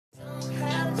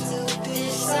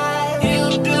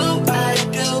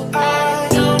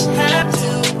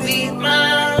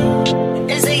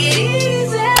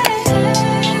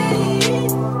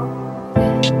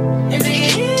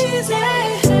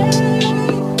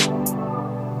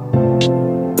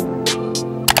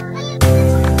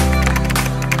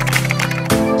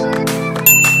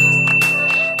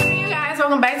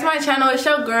it's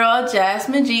your girl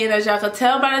JasmineeGee, and as y'all can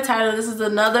tell by the title, this is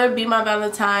another Be My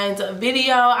Valentine's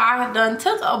video. I done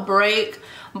took a break,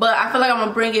 but I feel like I'm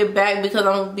gonna bring it back because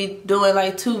I'm gonna be doing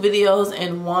like 2 videos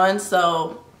in one,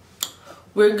 so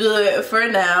we're good for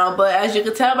now. But as you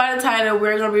can tell by the title,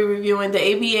 we're gonna be reviewing the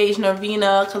ABH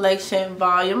Norvina collection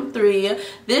volume 3.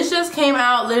 This just came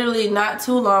out literally not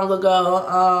too long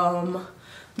ago.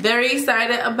 Very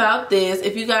excited about this.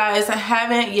 If you guys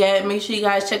haven't yet, make sure you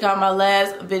guys check out my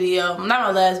last video, not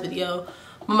my last video,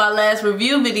 but my last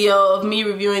review video of me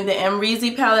reviewing the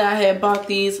Jasminee palette. I had bought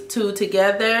these 2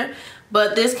 together,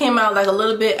 but this came out like a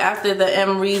little bit after the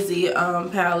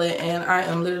Jasminee palette, and I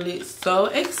am literally so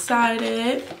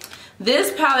excited.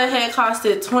 This palette had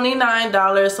costed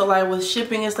 $29, so like with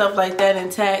shipping and stuff like that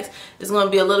and tax, it's going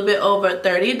to be a little bit over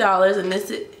 $30,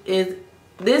 and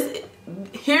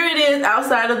here it is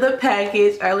outside of the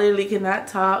package. I literally cannot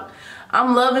talk.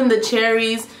 I'm loving the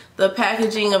cherries, the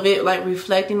packaging of it, like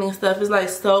reflecting and stuff is like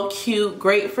so cute,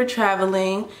 great for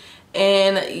traveling.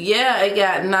 And yeah, it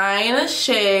got 9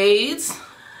 shades,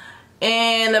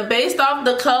 and based off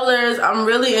the colors, I'm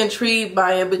really intrigued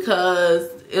by it because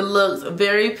it looks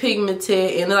very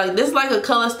pigmented, and like this is like a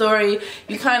color story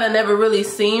you kind of never really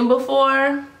seen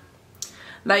before.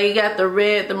 Like you got the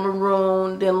red, the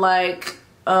maroon, then like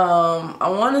I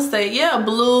want to say, yeah,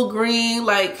 blue, green.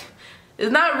 Like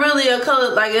it's not really a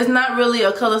color, like it's not really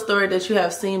a color story that you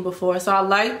have seen before. So I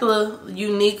like the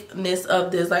uniqueness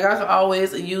of this. Like I could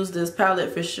always use this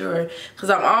palette for sure, because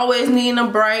I'm always needing a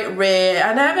bright red.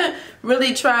 I haven't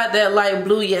really tried that light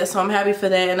blue yet, so I'm happy for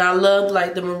that. And I love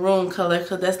like the maroon color,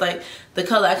 because that's like the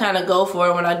color I kind of go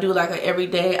for when I do like an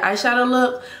everyday eyeshadow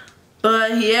look.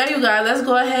 But yeah, you guys, let's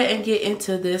go ahead and get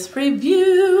into this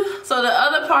review. So the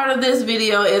other part of this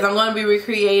video is I'm going to be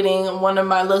recreating one of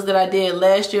my looks that I did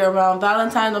last year around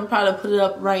Valentine's. I'm probably put it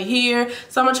up right here.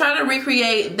 So I'm going to try to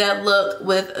recreate that look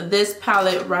with this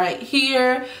palette right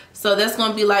here. So that's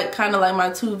going to be like kind of like my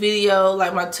 2 video,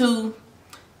 like my 2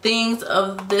 things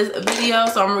of this video.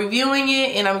 So I'm reviewing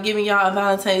it and I'm giving y'all a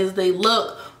Valentine's Day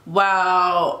look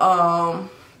while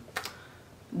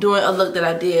doing a look that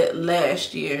I did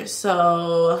last year.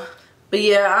 So but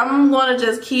yeah, I'm gonna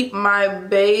just keep my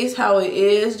base how it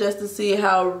is, just to see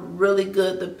how really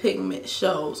good the pigment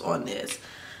shows on this.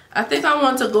 I think I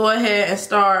want to go ahead and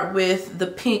start with the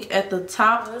pink at the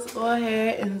top. Let's go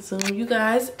ahead and zoom you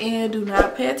guys in. Do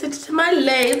not pay attention to my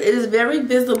legs, it is very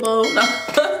visible.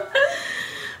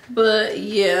 But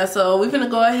yeah, so we're gonna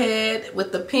go ahead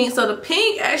with the pink. So the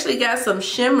pink actually got some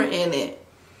shimmer in it.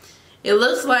 It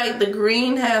looks like the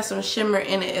green has some shimmer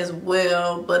in it as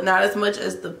well, but not as much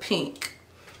as the pink.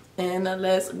 And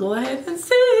let's go ahead and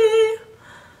see.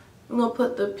 I'm gonna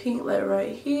put the pink like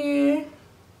right here.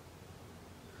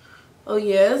 Oh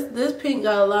yes, this pink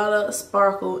got a lot of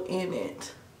sparkle in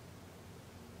it.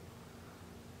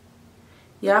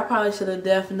 Yeah, I probably should have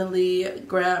definitely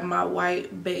grabbed my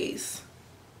white base.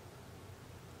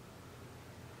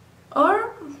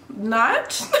 Or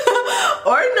not.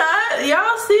 Or not.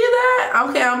 Y'all see that?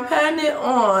 Okay, I'm patting it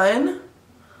on.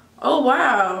 Oh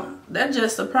wow, that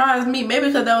just surprised me. Maybe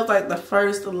because that was like the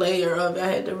first layer of it. I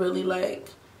had to really like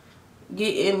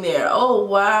get in there. Oh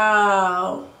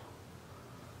wow,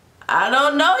 I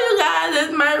don't know, you guys,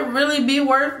 this might really be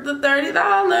worth the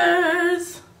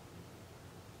 $30.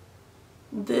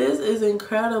 This is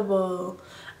incredible.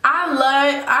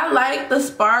 I like the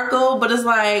sparkle, but it's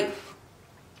like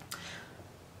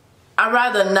I'd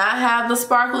rather not have the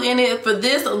sparkle in it. For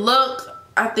this look,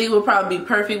 I think it would probably be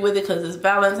perfect with it because it's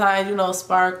Valentine's, you know,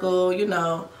 sparkle, you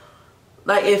know,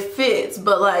 like it fits.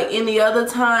 But like any other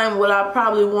time, would I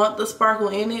probably want the sparkle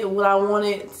in it? Would I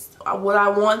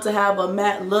want to have a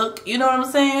matte look? You know what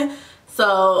I'm saying?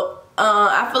 So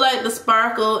I feel like the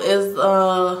sparkle is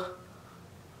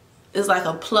like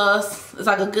a plus. It's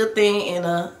like a good thing and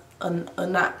a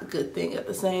not good thing at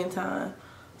the same time.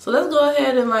 So let's go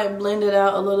ahead and like blend it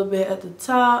out a little bit at the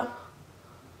top.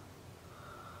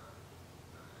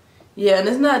 Yeah, and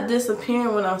it's not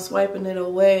disappearing when I'm swiping it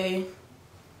away.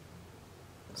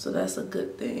 So that's a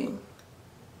good thing.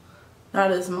 Not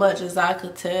as much as I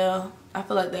could tell. I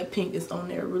feel like that pink is on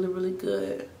there really, really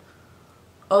good.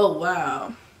 Oh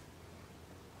wow.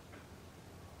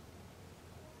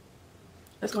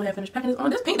 Let's go ahead and finish packing this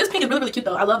on. This pink is really, really cute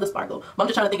though. I love the sparkle. But I'm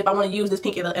just trying to think if I want to use this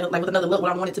pink like with another look,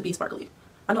 would I want it to be sparkly?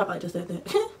 I know I probably just said that.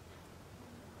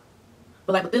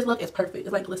 But like with this look, it's perfect.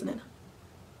 It's like glistening.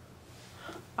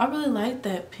 I really like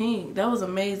that pink. That was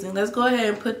amazing. Let's go ahead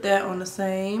and put that on the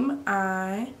same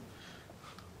eye.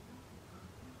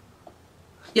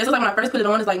 Yeah, so like when I first put it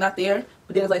on, it's like not there.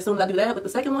 But then it's like as soon as I do that, with the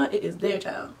second one, it is there,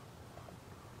 child.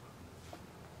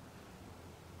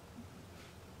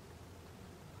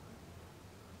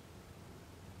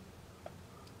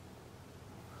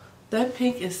 That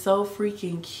pink is so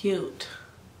freaking cute.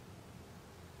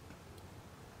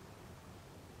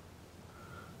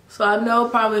 So I know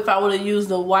probably if I would have used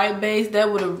the white base,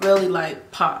 that would have really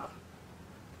like popped.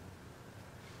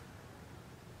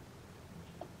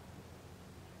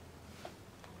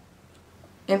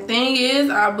 And thing is,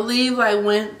 I believe like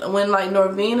when like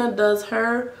Norvina does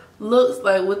her looks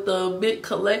like with the big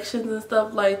collections and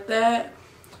stuff like that,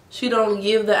 she don't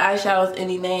give the eyeshadows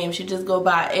any name. She just go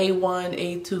by A1,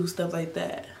 A2, stuff like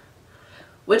that.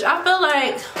 Which I feel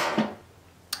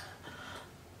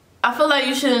like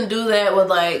you shouldn't do that with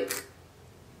like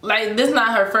this is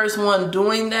not her first one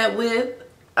doing that with.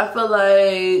 I feel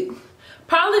like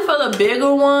probably for the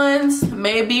bigger ones,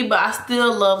 maybe, but I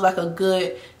still love like a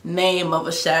good name of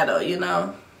a shadow, you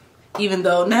know? Even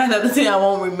though 9 out of 10 I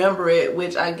won't remember it,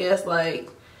 which I guess like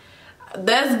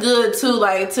that's good too,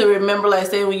 like to remember, like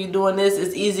say when you're doing this,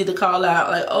 it's easy to call out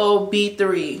like, oh,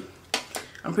 B3.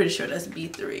 I'm pretty sure that's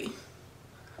B3.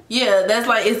 Yeah, that's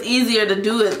like, it's easier to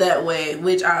do it that way,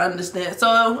 which I understand.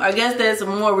 So I guess that's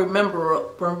more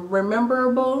rememberable.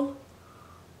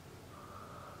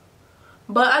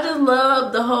 But I just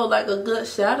love the whole like a good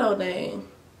shadow name.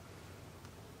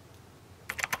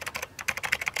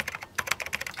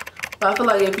 But I feel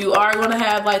like if you are going to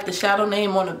have like the shadow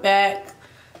name on the back,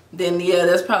 then yeah,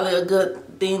 that's probably a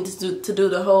good thing to do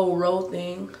the whole row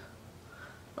thing.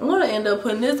 I'm going to end up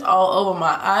putting this all over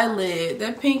my eyelid.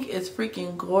 That pink is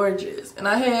freaking gorgeous. And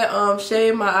I had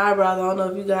shaved my eyebrows. I don't know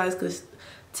if you guys could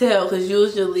tell, because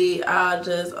usually I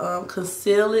just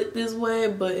conceal it this way,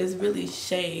 but it's really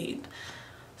shaved.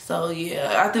 So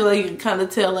yeah, I feel like you can kind of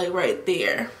tell like right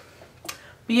there.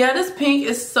 But yeah, this pink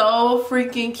is so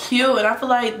freaking cute, and I feel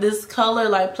like this color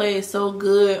like plays so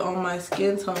good on my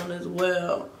skin tone as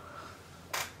well.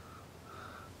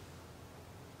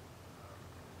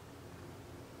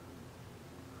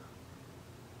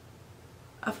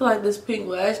 I feel like this pink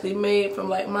was actually made from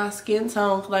like my skin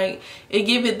tone. Like it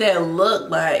give it that look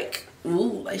like,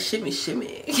 ooh, like shimmy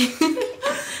shimmy.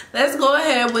 Let's go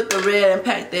ahead with the red and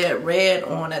pack that red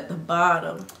on at the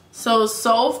bottom.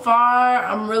 So far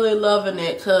I'm really loving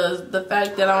it, because the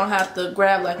fact that I don't have to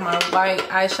grab like my white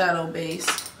eyeshadow base.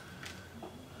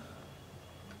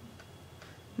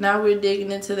 Now we're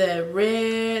digging into that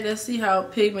red. Let's see how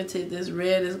pigmented this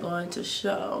red is going to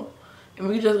show. And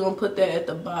we're just going to put that at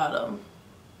the bottom.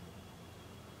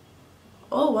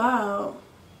 Oh wow.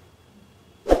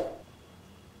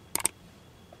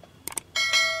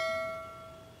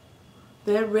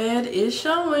 That red is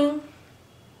showing.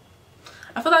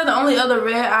 I feel like the only other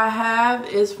red I have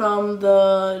is from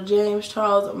the James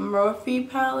Charles Morphe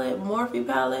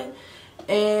palette.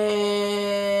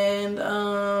 And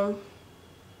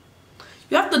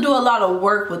you have to do a lot of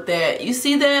work with that. You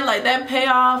see that? Like that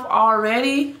payoff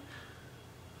already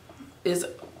is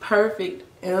perfect.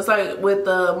 And it's like with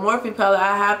the Morphe palette,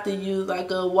 I have to use like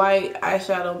a white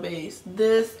eyeshadow base.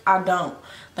 This, I don't.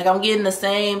 Like I'm getting the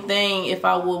same thing if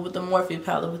I would with the Morphe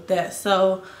palette with that.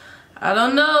 So, I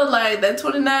don't know. Like that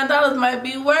 $29 might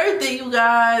be worth it, you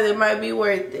guys. It might be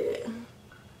worth it.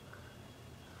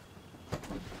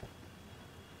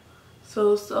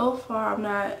 So far I'm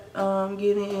not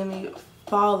getting any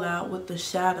fallout with the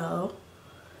shadow.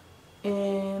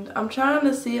 And I'm trying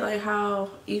to see like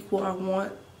how equal I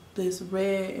want this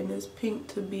red and this pink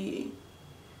to be.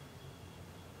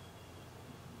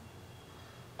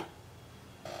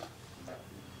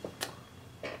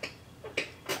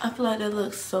 I feel like that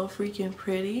looks so freaking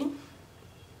pretty.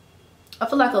 I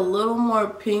feel like a little more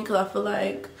pink. I feel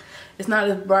like it's not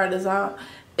as bright as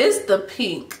it's the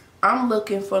pink. I'm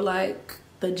looking for like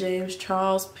the James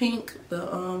Charles pink.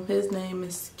 The his name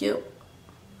is Skip.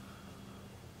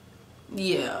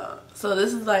 Yeah, so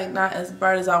this is like not as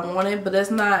bright as I wanted, but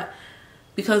that's not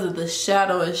because of the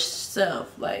shadow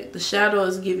itself. Like the shadow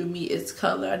is giving me its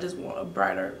color. I just want a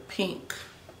brighter pink.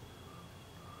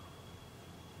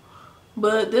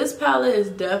 But this palette is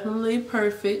definitely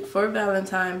perfect for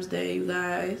Valentine's Day, you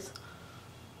guys,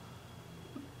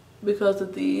 because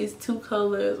of these two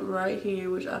colors right here,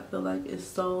 which I feel like is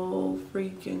so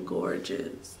freaking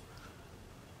gorgeous.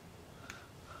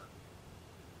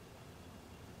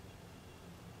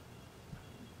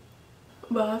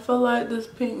 But I feel like this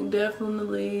pink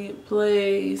definitely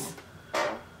plays.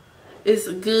 It's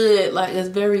good. Like, it's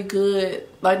very good.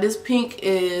 Like, this pink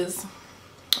is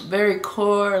very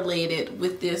correlated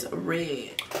with this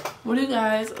red. What do you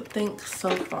guys think so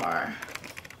far?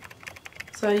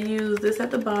 So I use this at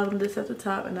the bottom, this at the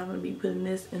top, and I'm going to be putting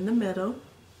this in the middle.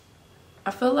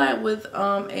 I feel like with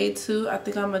A2, I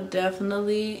think I'm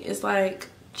definitely, it's like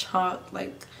chalk,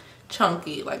 like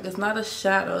chunky. Like, it's not a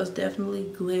shadow, it's definitely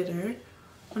glitter.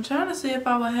 I'm trying to see if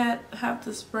I would have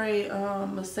to spray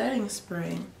a setting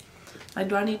spray. Like,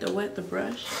 do I need to wet the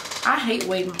brush? I hate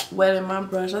wetting my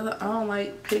brush. I don't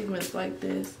like pigments like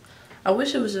this. I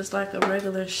wish it was just like a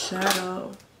regular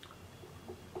shadow.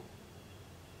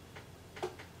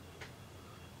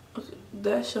 Okay,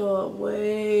 that show up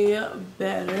way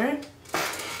better.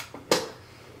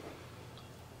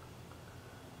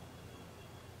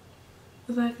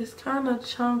 It's like it's kind of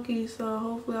chunky, so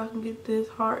hopefully I can get this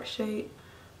heart shape.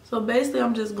 So basically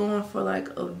I'm just going for like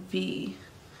a V.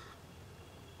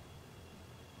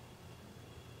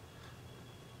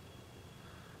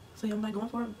 So I'm like going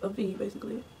for a V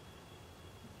basically.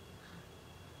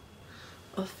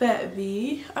 A fat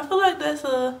V. I feel like that's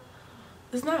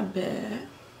it's not bad.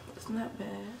 It's not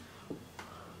bad.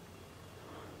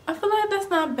 I feel like that's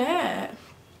not bad.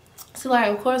 So like,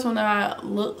 of course, when I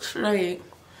look straight,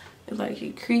 it's like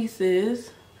it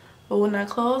creases. But when I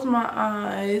close my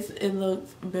eyes, it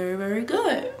looks very, very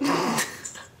good. I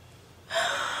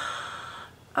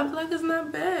feel like it's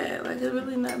not bad. Like, it's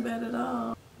really not bad at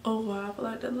all. Oh wow, I feel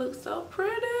like that looks so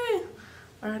pretty.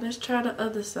 Alright, let's try the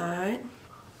other side.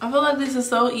 I feel like this is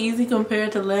so easy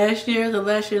compared to last year. The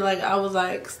last year, like, I was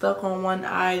like stuck on one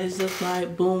eye. It's just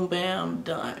like boom, bam,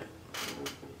 done.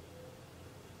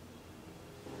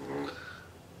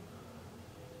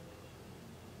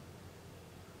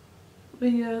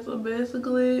 But yeah, so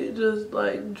basically just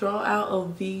like draw out a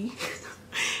V.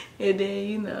 And then,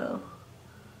 you know,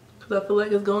 because I feel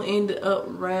like it's gonna end up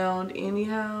round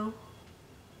anyhow.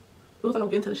 It looks like I'm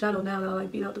getting to the shadow now that I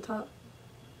like beat out the top.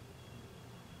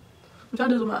 I'm trying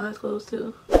to do this with my eyes closed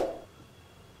too.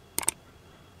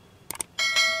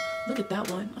 Look at that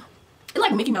one. It's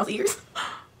like Mickey Mouse ears.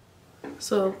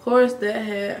 So of course that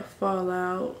had fall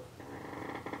out.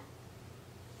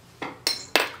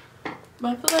 But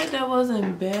I feel like that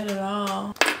wasn't bad at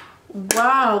all.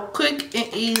 Wow, quick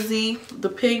and easy. The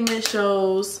pigment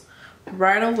shows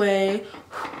right away.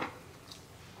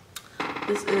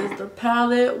 This is the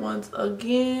palette once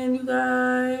again, you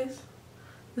guys.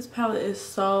 This palette is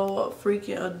so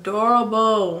freaking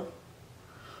adorable.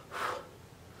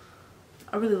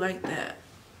 I really like that.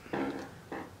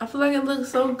 I feel like it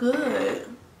looks so good.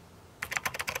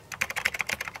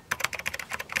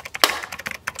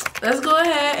 Let's go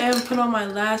ahead and put on my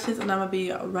lashes and I'm gonna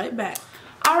be right back.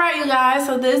 Alright, you guys,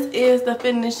 so this is the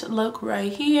finished look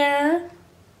right here.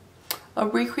 A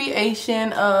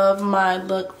recreation of my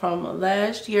look from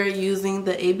last year using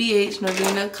the ABH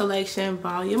Norvina collection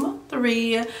volume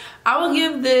 3. I will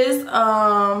give this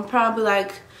probably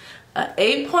like an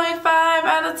 8.5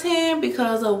 out of 10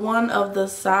 because of one of the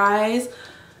size.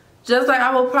 Just like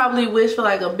I would probably wish for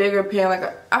like a bigger pen.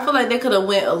 Like I feel like they could have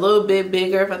went a little bit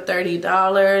bigger for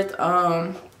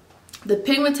 $30. The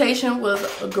pigmentation was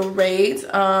great.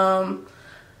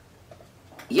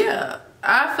 Yeah,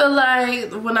 I feel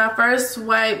like when I first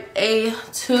swiped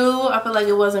A2, I feel like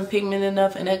it wasn't pigmented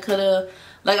enough, and it could have,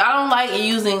 like, I don't like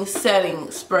using setting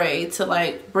spray to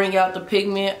like bring out the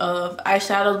pigment of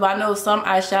eyeshadows, but I know some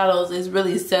eyeshadows is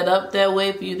really set up that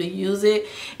way for you to use it.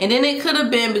 And then it could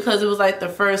have been because it was like the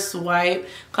first swipe.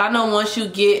 Cause I know once you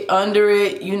get under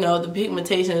it, you know, the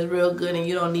pigmentation is real good and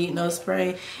you don't need no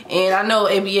spray. And I know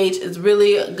ABH is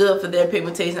really good for their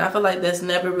pigmentation. I feel like that's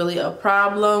never really a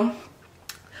problem.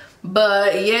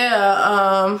 But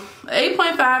yeah,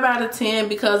 8.5 out of 10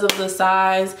 because of the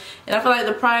size. And I feel like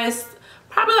the price,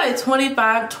 probably like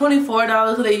 $24,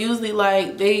 because they usually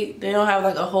like, they don't have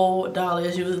like a whole dollar.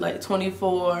 It's usually like 24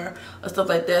 or stuff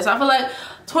like that. So I feel like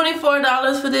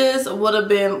 $24 for this would have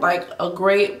been like a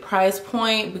great price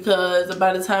point, because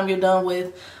by the time you're done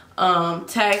with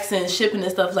tax and shipping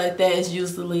and stuff like that, it's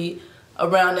usually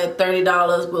around that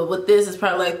 $30, but with this it's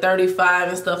probably like $35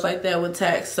 and stuff like that with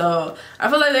tax. So I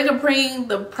feel like they could bring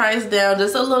the price down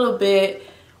just a little bit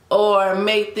or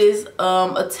make this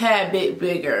a tad bit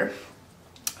bigger.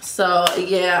 So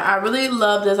yeah, I really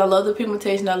love this. I love the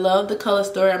pigmentation. I love the color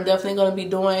story. I'm definitely going to be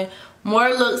doing more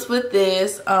looks with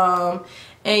this. And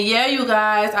yeah, you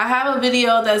guys, I have a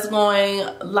video that's going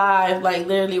live like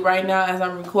literally right now as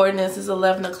I'm recording this. It's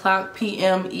 11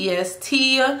 p.m.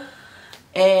 EST.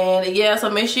 And yeah, so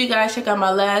make sure you guys check out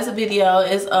my last video.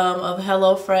 It's of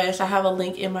HelloFresh. I have a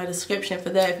link in my description for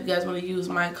that if you guys want to use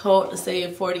my code to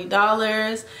save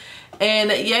 $40.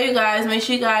 And yeah, you guys, make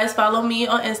sure you guys follow me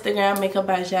on Instagram,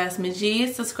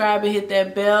 makeupbyjasmineegee. Subscribe and hit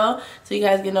that bell so you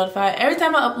guys get notified every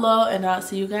time I upload. And I'll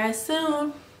see you guys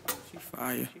soon. She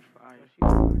fire.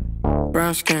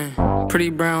 Brown skin, pretty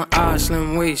brown eyes,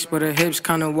 slim waist, but her hips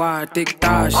kinda wide, thick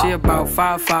thighs. She about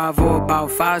 5'5" or about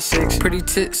 5'6". Pretty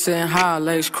tits sitting high,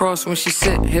 legs crossed when she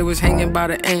sit. Hair was hanging by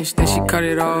the inch, then she cut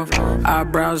it off.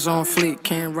 Eyebrows on fleek,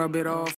 can't rub it off.